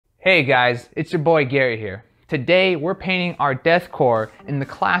Hey guys, it's your boy Gary here. Today we're painting our Death Korps in the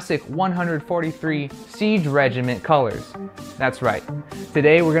classic 143 Siege Regiment colors. That's right.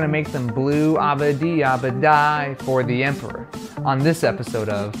 Today we're gonna make them blue abadi abadai for the Emperor on this episode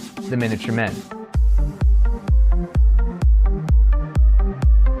of The Miniature Men.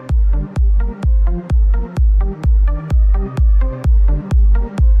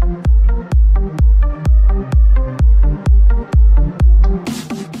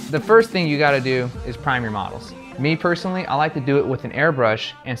 The first thing you gotta do is prime your models. Me personally, I like to do it with an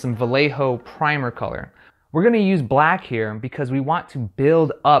airbrush and some Vallejo primer color. We're gonna use black here because we want to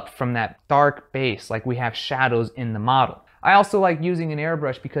build up from that dark base like we have shadows in the model. I also like using an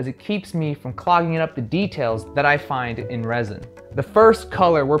airbrush because it keeps me from clogging up the details that I find in resin. The first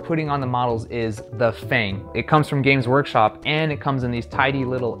color we're putting on the models is the Fang. It comes from Games Workshop and it comes in these tidy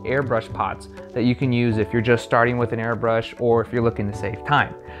little airbrush pots that you can use if you're just starting with an airbrush or if you're looking to save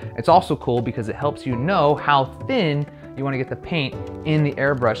time. It's also cool because it helps you know how thin you want to get the paint in the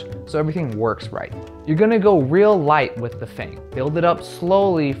airbrush so everything works right. You're gonna go real light with the Fang. Build it up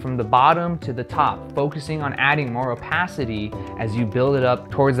slowly from the bottom to the top, focusing on adding more opacity as you build it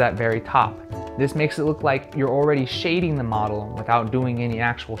up towards that very top. This makes it look like you're already shading the model without doing any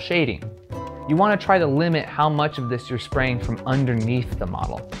actual shading. You want to try to limit how much of this you're spraying from underneath the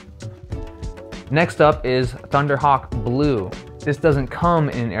model. Next up is Thunderhawk Blue. This doesn't come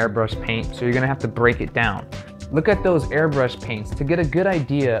in airbrush paint, so you're gonna have to break it down. Look at those airbrush paints to get a good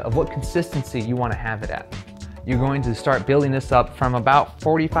idea of what consistency you want to have it at. You're going to start building this up from about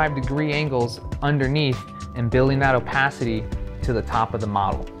 45-degree angles underneath and building that opacity to the top of the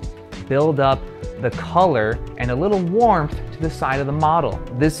model. Build up the color and a little warmth to the side of the model.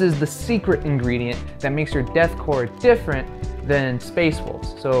 This is the secret ingredient that makes your Death Korps different than Space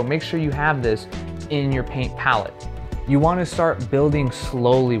Wolves. So make sure you have this in your paint palette. You want to start building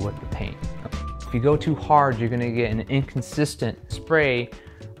slowly with the paint. If you go too hard, you're going to get an inconsistent spray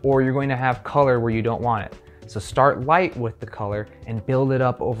or you're going to have color where you don't want it. So start light with the color and build it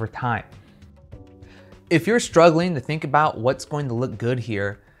up over time. If you're struggling to think about what's going to look good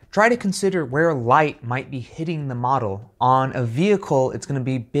here, try to consider where light might be hitting the model. On a vehicle, it's going to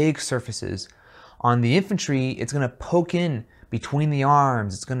be big surfaces. On the infantry, it's going to poke in between the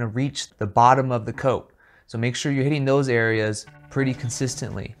arms. It's going to reach the bottom of the coat. So make sure you're hitting those areas pretty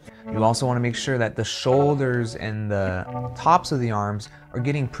consistently. You also want to make sure that the shoulders and the tops of the arms are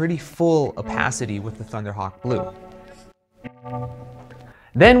getting pretty full opacity with the Thunderhawk Blue.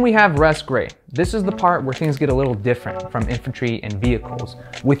 Then we have Russ Grey. This is the part where things get a little different from infantry and vehicles.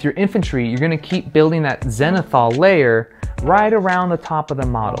 With your infantry, you're going to keep building that zenithal layer right around the top of the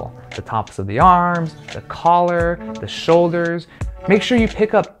model. The tops of the arms, the collar, the shoulders. Make sure you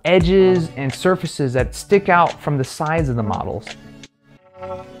pick up edges and surfaces that stick out from the sides of the models.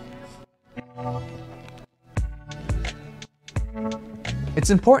 It's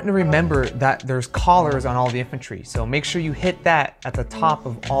important to remember that there's collars on all the infantry, so make sure you hit that at the top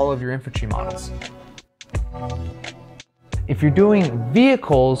of all of your infantry models. If you're doing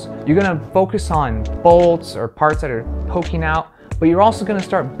vehicles, you're going to focus on bolts or parts that are poking out, but you're also going to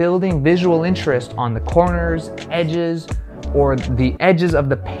start building visual interest on the corners, edges, or the edges of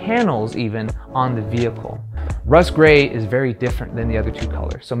the panels even on the vehicle. Russ Grey is very different than the other two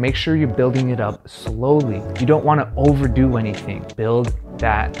colors, so make sure you're building it up slowly. You don't want to overdo anything. Build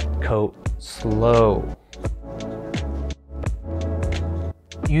that coat slow.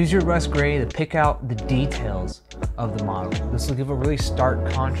 Use your Russ Grey to pick out the details of the model. This will give a really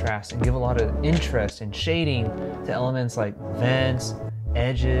stark contrast and give a lot of interest and shading to elements like vents,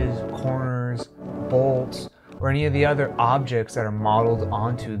 edges, corners, bolts, or any of the other objects that are modeled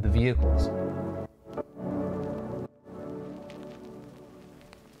onto the vehicles.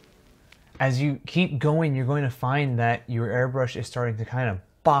 As you keep going, you're going to find that your airbrush is starting to kind of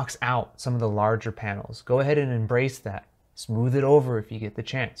box out some of the larger panels. Go ahead and embrace that. Smooth it over if you get the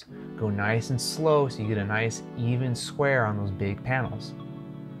chance. Go nice and slow so you get a nice even square on those big panels.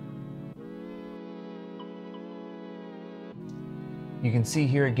 You can see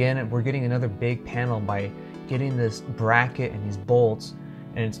here again, we're getting another big panel by getting this bracket and these bolts,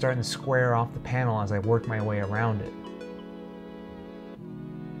 and it's starting to square off the panel as I work my way around it.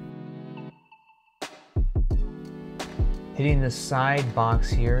 Hitting the side box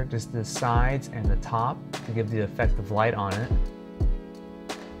here, just the sides and the top to give the effect of light on it.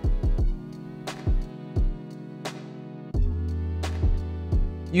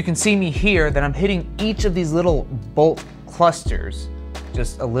 You can see me here that I'm hitting each of these little bolt clusters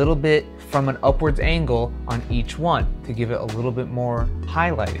just a little bit from an upwards angle on each one to give it a little bit more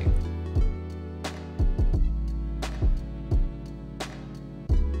highlighting.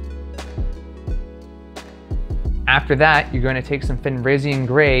 After that, you're going to take some Fenrisian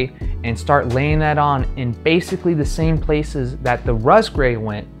Grey and start laying that on in basically the same places that the Russ Grey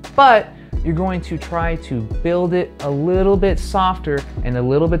went, but you're going to try to build it a little bit softer and a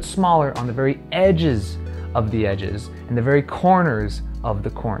little bit smaller on the very edges of the edges and the very corners of the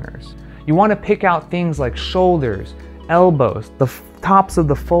corners. You want to pick out things like shoulders, elbows, the tops of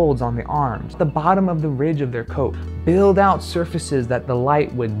the folds on the arms, the bottom of the ridge of their coat. Build out surfaces that the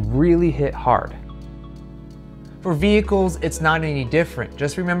light would really hit hard. For vehicles, it's not any different.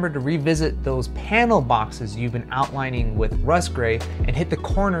 Just remember to revisit those panel boxes you've been outlining with Russ Grey and hit the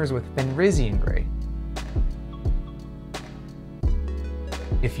corners with Fenrisian Grey.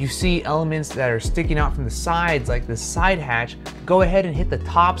 If you see elements that are sticking out from the sides, like this side hatch, go ahead and hit the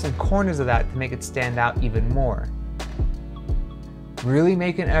tops and corners of that to make it stand out even more. Really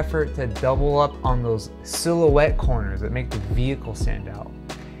make an effort to double up on those silhouette corners that make the vehicle stand out,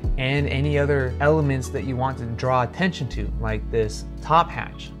 and any other elements that you want to draw attention to, like this top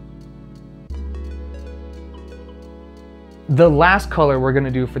hatch. The last color we're going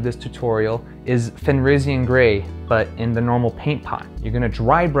to do for this tutorial is Fenrisian Grey, but in the normal paint pot. You're going to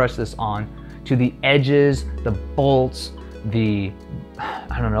dry brush this on to the edges, the bolts, the,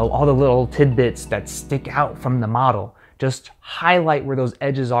 I don't know, all the little tidbits that stick out from the model. Just highlight where those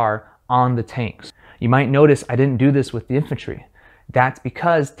edges are on the tanks. You might notice I didn't do this with the infantry. That's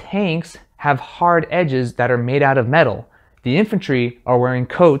because tanks have hard edges that are made out of metal. The infantry are wearing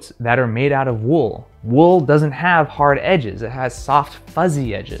coats that are made out of wool. Wool doesn't have hard edges, it has soft,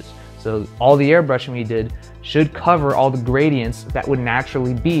 fuzzy edges. So all the airbrushing we did should cover all the gradients that would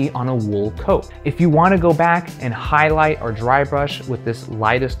naturally be on a wool coat. If you want to go back and highlight or dry brush with this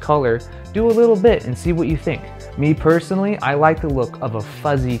lightest color, do a little bit and see what you think. Me personally, I like the look of a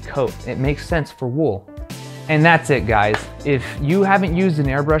fuzzy coat. It makes sense for wool. And that's it, guys. If you haven't used an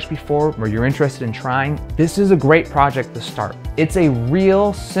airbrush before or you're interested in trying, this is a great project to start. It's a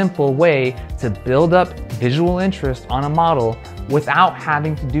real simple way to build up visual interest on a model without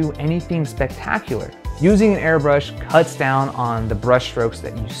having to do anything spectacular. Using an airbrush cuts down on the brush strokes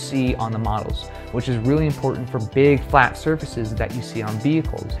that you see on the models, which is really important for big flat surfaces that you see on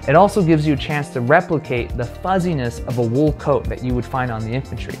vehicles. It also gives you a chance to replicate the fuzziness of a wool coat that you would find on the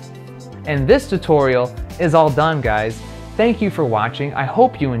infantry. And this tutorial is all done, guys. Thank you for watching. I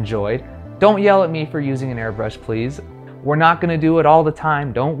hope you enjoyed. Don't yell at me for using an airbrush, please. We're not gonna do it all the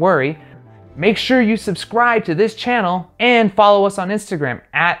time, don't worry. Make sure you subscribe to this channel and follow us on Instagram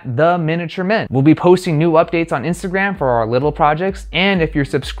 @TheMiniatureMen. We'll be posting new updates on Instagram for our little projects, and if you're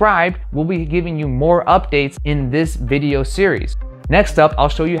subscribed, we'll be giving you more updates in this video series. Next up, I'll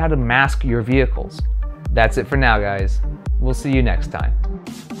show you how to mask your vehicles. That's it for now, guys. We'll see you next time.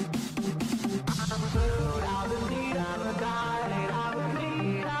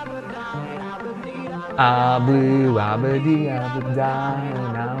 I'm blue, I'm a dee, I'm a die,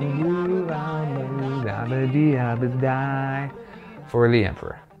 and I'm blue, I'm a blue, I'm a dee, I'm a die, for the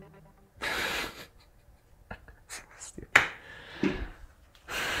Emperor.